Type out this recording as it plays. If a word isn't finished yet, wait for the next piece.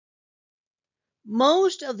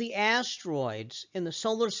Most of the asteroids in the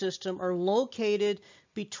solar system are located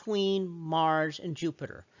between Mars and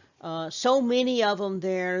Jupiter. So many of them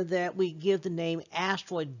there that we give the name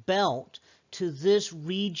asteroid belt to this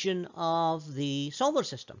region of the solar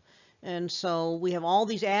system. And so we have all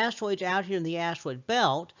these asteroids out here in the asteroid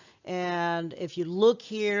belt. And if you look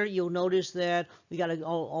here, you'll notice that we got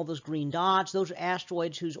all those green dots. Those are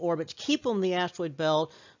asteroids whose orbits keep them in the asteroid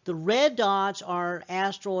belt. The red dots are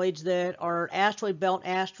asteroids that are asteroid belt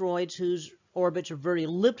asteroids whose orbits are very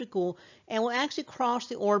elliptical and will actually cross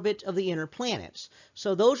the orbit of the inner planets.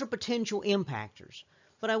 So those are potential impactors.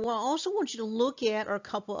 But I also want you to look at a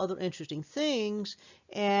couple other interesting things,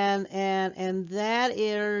 and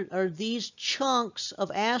that are these chunks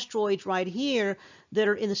of asteroids right here that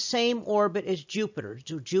are in the same orbit as Jupiter.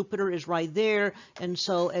 So Jupiter is right there, and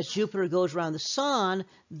so as Jupiter goes around the sun,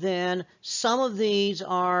 then some of these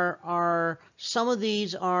are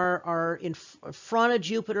in front of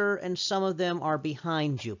Jupiter, and some of them are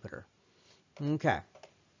behind Jupiter. Okay.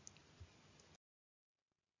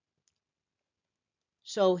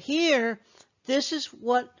 So here, this is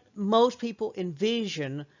what most people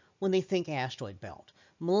envision when they think asteroid belt.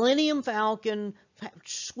 Millennium Falcon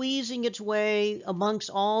squeezing its way amongst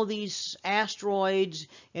all these asteroids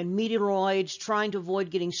and meteoroids, trying to avoid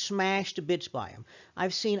getting smashed to bits by them.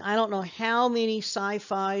 I've seen I don't know how many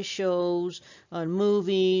sci-fi shows and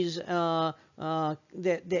movies that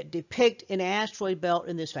depict an asteroid belt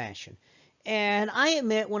in this fashion. And I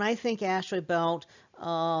admit, when I think asteroid belt,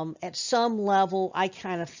 at some level, I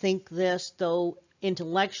kind of think this, though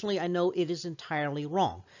intellectually I know it is entirely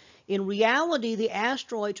wrong. In reality, the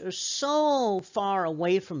asteroids are so far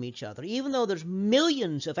away from each other, even though there's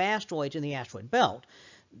millions of asteroids in the asteroid belt.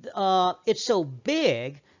 It's so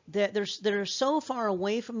big that they're so far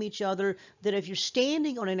away from each other that if you're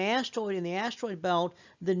standing on an asteroid in the asteroid belt,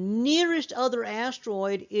 the nearest other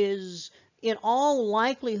asteroid is, in all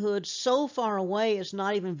likelihood, so far away it's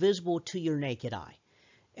not even visible to your naked eye.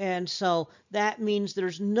 And so that means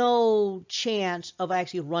there's no chance of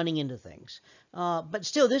actually running into things. But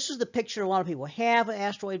still, this is the picture a lot of people have of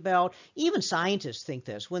asteroid belt. Even scientists think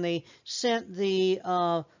this. When they sent the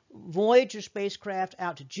Voyager spacecraft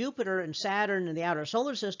out to Jupiter and Saturn and the outer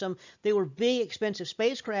solar system, they were big, expensive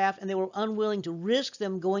spacecraft, and they were unwilling to risk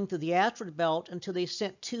them going through the asteroid belt until they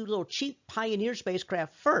sent two little cheap Pioneer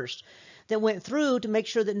spacecraft first that went through to make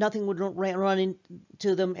sure that nothing would run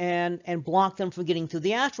into them and block them from getting through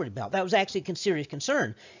the asteroid belt. That was actually a serious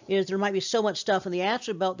concern, is there might be so much stuff in the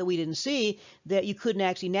asteroid belt that we didn't see that you couldn't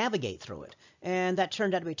actually navigate through it. And that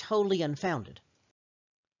turned out to be totally unfounded.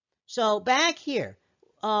 So back here,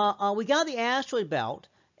 we got the asteroid belt,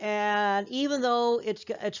 and even though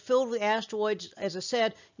it's filled with asteroids, as I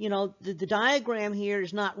said, you know, the diagram here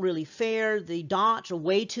is not really fair. The dots are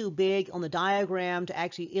way too big on the diagram to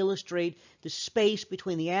actually illustrate the space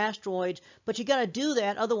between the asteroids. But you got to do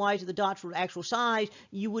that, otherwise, if the dots were actual size,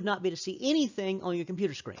 you would not be able to see anything on your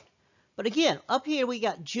computer screen. But again, up here we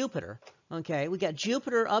got Jupiter. Okay, we got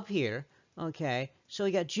Jupiter up here. Okay, so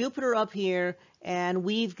we got Jupiter up here, and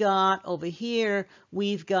we've got over here,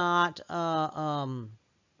 we've got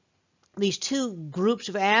these two groups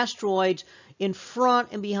of asteroids in front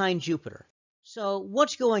and behind Jupiter. So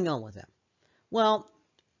what's going on with them? Well,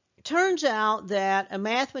 it turns out that a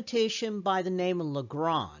mathematician by the name of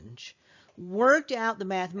Lagrange worked out the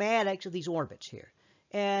mathematics of these orbits here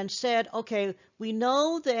and said, okay, we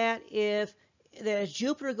know that as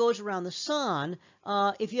Jupiter goes around the sun,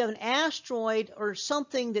 if you have an asteroid or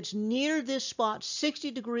something that's near this spot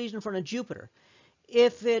 60 degrees in front of Jupiter,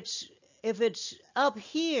 if it's up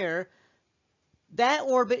here, that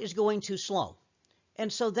orbit is going too slow.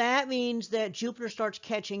 And so that means that Jupiter starts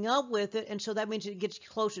catching up with it, and so that means it gets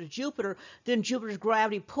closer to Jupiter. Then Jupiter's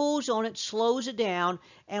gravity pulls on it, slows it down,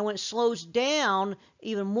 and when it slows down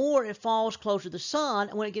even more, it falls closer to the sun,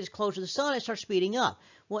 and when it gets closer to the sun, it starts speeding up.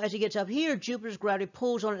 Well, as it gets up here, Jupiter's gravity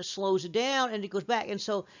pulls on it, slows it down, and it goes back. And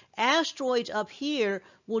so asteroids up here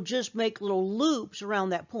will just make little loops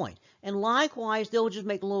around that point. And likewise, they'll just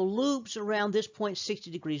make little loops around this point 60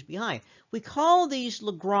 degrees behind. We call these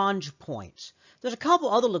Lagrange points. There's a couple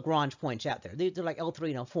other Lagrange points out there. They're like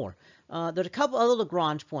L3 and L4. There's a couple other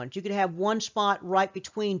Lagrange points. You could have one spot right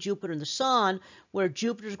between Jupiter and the sun where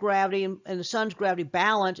Jupiter's gravity and the sun's gravity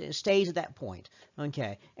balance, and it stays at that point.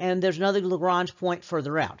 Okay, and there's another Lagrange point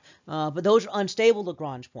further out. But those are unstable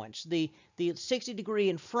Lagrange points. The 60 degree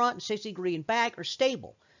in front and 60 degree in back are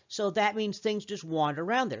stable. So that means things just wander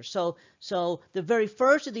around there. So the very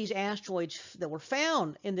first of these asteroids that were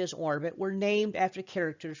found in this orbit were named after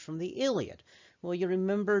characters from the Iliad. Well, you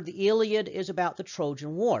remember the Iliad is about the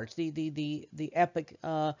Trojan War. It's the epic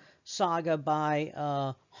saga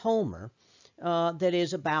by Homer that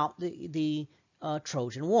is about the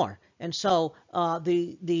Trojan War. And so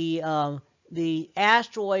the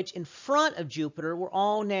asteroids in front of Jupiter were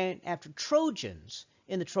all named after Trojans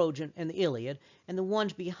in the Trojan and the Iliad, and the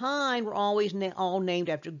ones behind were always all named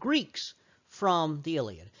after Greeks from the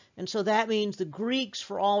Iliad. And so that means the Greeks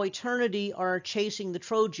for all eternity are chasing the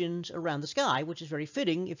Trojans around the sky, which is very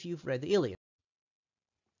fitting if you've read the Iliad.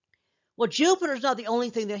 Well, Jupiter is not the only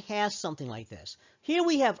thing that has something like this. Here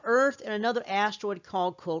we have Earth and another asteroid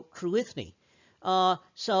called Cruithne.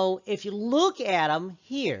 So if you look at them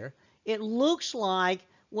here, it looks like,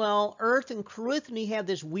 well, Earth and Cruithne have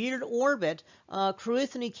this weird orbit.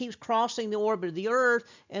 Cruithne keeps crossing the orbit of the Earth,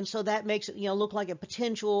 and so that makes it, look like a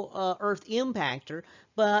potential Earth impactor,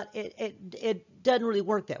 but it doesn't really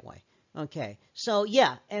work that way. Okay, so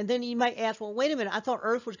yeah, and then you might ask, well, wait a minute, I thought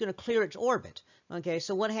Earth was going to clear its orbit. Okay,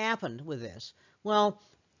 so what happened with this? Well,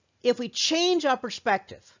 if we change our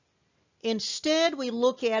perspective, instead we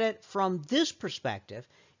look at it from this perspective,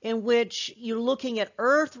 in which you're looking at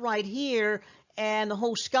Earth right here, and the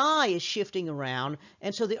whole sky is shifting around,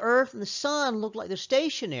 and so the Earth and the Sun look like they're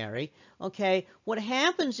stationary. Okay, what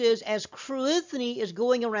happens is, as Cruithne is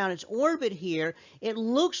going around its orbit here, it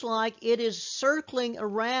looks like it is circling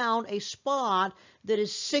around a spot that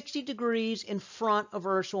is 60 degrees in front of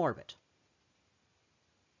Earth's orbit.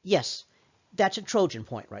 Yes, that's a Trojan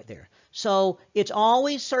point right there. So it's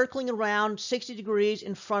always circling around 60 degrees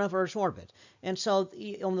in front of Earth's orbit. And so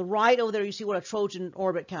on the right over there, you see what a Trojan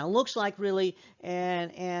orbit kind of looks like, really.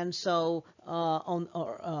 And so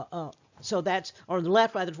so that's, or on the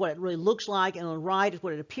left, rather, is what it really looks like, and on the right is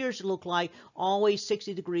what it appears to look like, always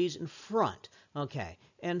 60 degrees in front. Okay,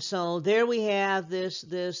 and so there we have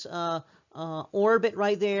this orbit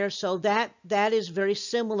right there. So that is very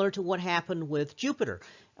similar to what happened with Jupiter.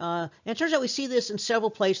 And it turns out we see this in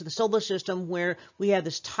several places in the solar system where we have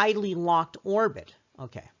this tidally locked orbit.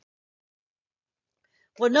 Okay.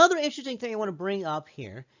 Well, another interesting thing I want to bring up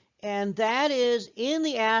here, and that is in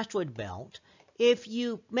the asteroid belt, if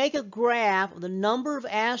you make a graph of the number of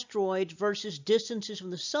asteroids versus distances from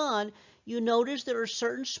the sun, you notice there are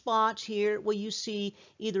certain spots here where you see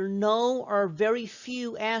either no or very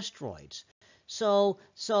few asteroids. So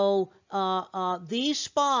these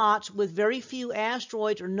spots with very few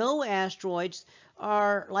asteroids or no asteroids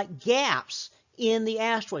are like gaps in the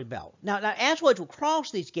asteroid belt. Now asteroids will cross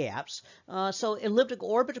these gaps, so elliptical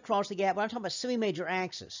orbits across the gap, but I'm talking about semi-major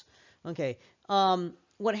axis. Okay.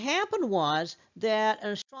 What happened was that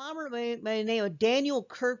an astronomer by the name of Daniel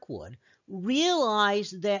Kirkwood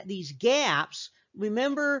realized that these gaps,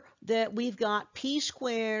 remember that we've got p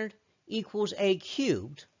squared equals a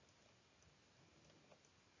cubed.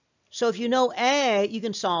 So if you know A, you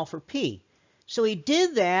can solve for P. So he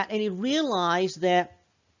did that, and he realized that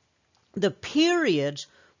the periods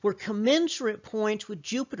were commensurate points with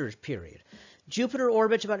Jupiter's period. Jupiter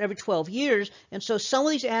orbits about every 12 years, and so some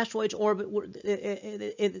of these asteroids orbit,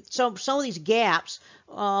 some of these gaps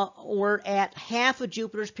were at half of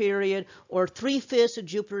Jupiter's period, or 3/5 of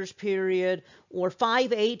Jupiter's period, or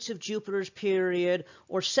 5/8 of Jupiter's period,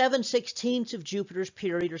 or 7/16 of Jupiter's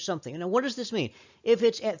period, or something. Now, what does this mean? If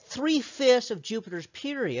it's at 3/5 of Jupiter's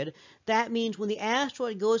period, that means when the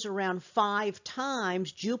asteroid goes around 5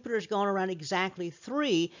 times, Jupiter's gone around exactly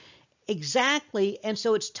 3. Exactly, and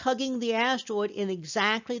so it's tugging the asteroid in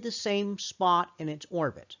exactly the same spot in its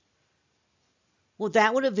orbit. Well,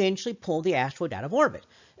 that would eventually pull the asteroid out of orbit.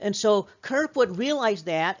 And so Kirkwood realized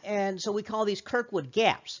that, and so we call these Kirkwood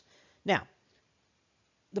gaps. Now,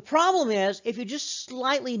 the problem is, if you just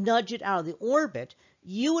slightly nudge it out of the orbit,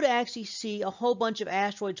 you would actually see a whole bunch of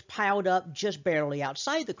asteroids piled up just barely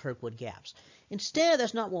outside the Kirkwood gaps. Instead,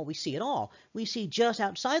 that's not what we see at all. We see just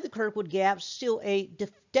outside the Kirkwood gaps still a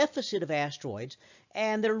deficit of asteroids,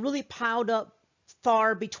 and they're really piled up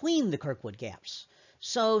far between the Kirkwood gaps.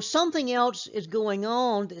 So something else is going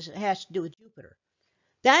on that has to do with Jupiter.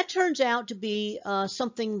 That turns out to be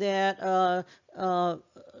something that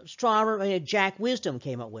astronomer Jack Wisdom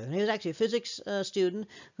came up with. And he was actually a physics student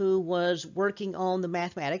who was working on the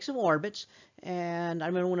mathematics of orbits. And I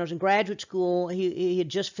remember when I was in graduate school, he had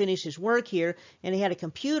just finished his work here, and he had a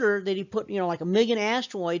computer that he put, like 1 million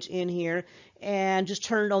asteroids in here, and just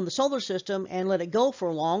turned on the solar system and let it go for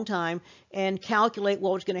a long time and calculate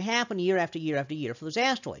what was going to happen year after year after year for those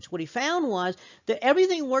asteroids. What he found was that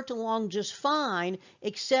everything worked along just fine,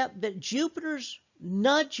 except that Jupiter's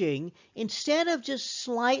nudging, instead of just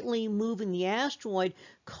slightly moving the asteroid,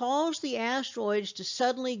 caused the asteroids to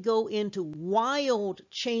suddenly go into wild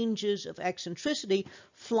changes of eccentricity,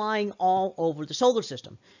 flying all over the solar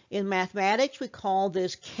system. In mathematics, we call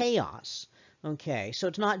this chaos. Okay, so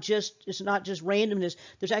it's not just randomness.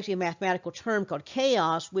 There's actually a mathematical term called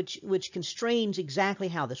chaos, which constrains exactly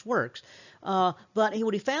how this works. But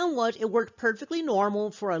what he found was it worked perfectly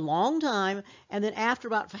normal for a long time, and then after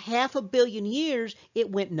about 500 million years,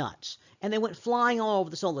 it went nuts, and they went flying all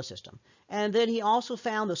over the solar system. And then he also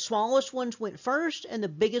found the smallest ones went first, and the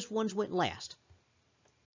biggest ones went last.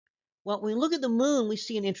 Well, when we look at the moon, we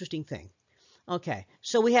see an interesting thing. Okay,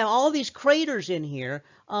 so we have all these craters in here.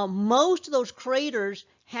 Most of those craters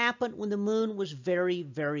happened when the moon was very,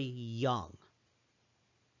 very young.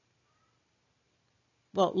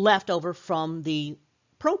 Well, left over from the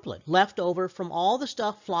propellant, left over from all the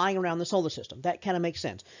stuff flying around the solar system. That kind of makes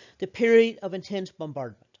sense. The period of intense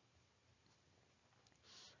bombardment.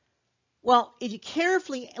 Well, if you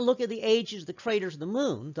carefully look at the ages of the craters of the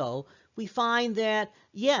moon, though, we find that,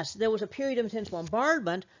 yes, there was a period of intense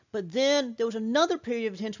bombardment, but then there was another period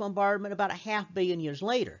of intense bombardment about 500 million years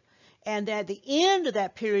later. And at the end of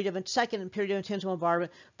that period of second period of intense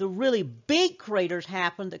bombardment, the really big craters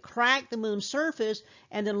happened that cracked the moon's surface,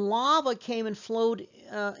 and then lava came and flowed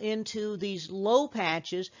into these low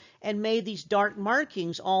patches and made these dark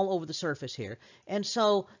markings all over the surface here. And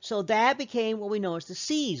so that became what we know as the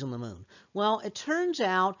seas on the moon. Well, it turns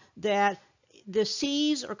out that the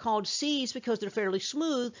seas are called seas because they're fairly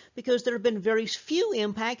smooth, because there have been very few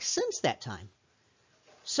impacts since that time.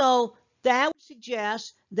 So that would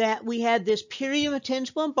suggest that we had this period of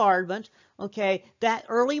intense bombardment. Okay, that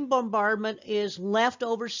early bombardment is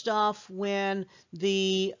leftover stuff when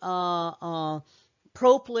the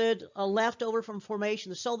propellant left over from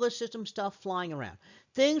formation, the solar system stuff flying around.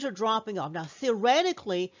 Things are dropping off. Now,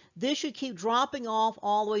 theoretically, this should keep dropping off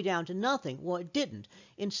all the way down to nothing. Well, it didn't.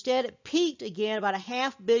 Instead, it peaked again about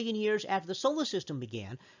 500 million years after the solar system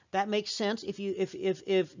began. That makes sense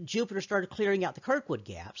if Jupiter started clearing out the Kirkwood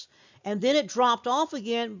gaps. And then it dropped off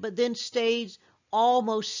again, but then stayed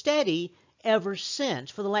almost steady ever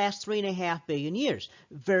since for the last 3.5 billion years.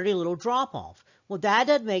 Very little drop off. Well, that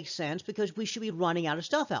doesn't make sense because we should be running out of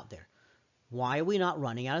stuff out there. Why are we not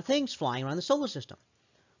running out of things flying around the solar system?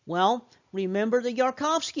 Well, remember the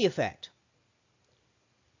Yarkovsky effect.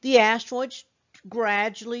 The asteroids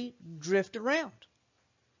gradually drift around.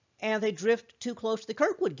 And if they drift too close to the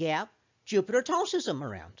Kirkwood gap, Jupiter tosses them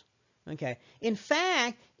around. Okay. In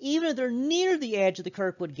fact, even if they're near the edge of the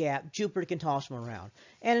Kirkwood gap, Jupiter can toss them around.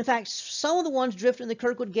 And in fact, some of the ones drift in the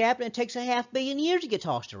Kirkwood gap, and it takes 500 million years to get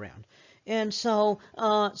tossed around. And so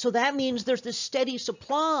that means there's this steady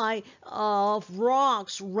supply of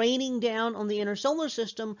rocks raining down on the inner solar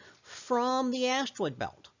system from the asteroid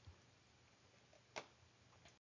belt.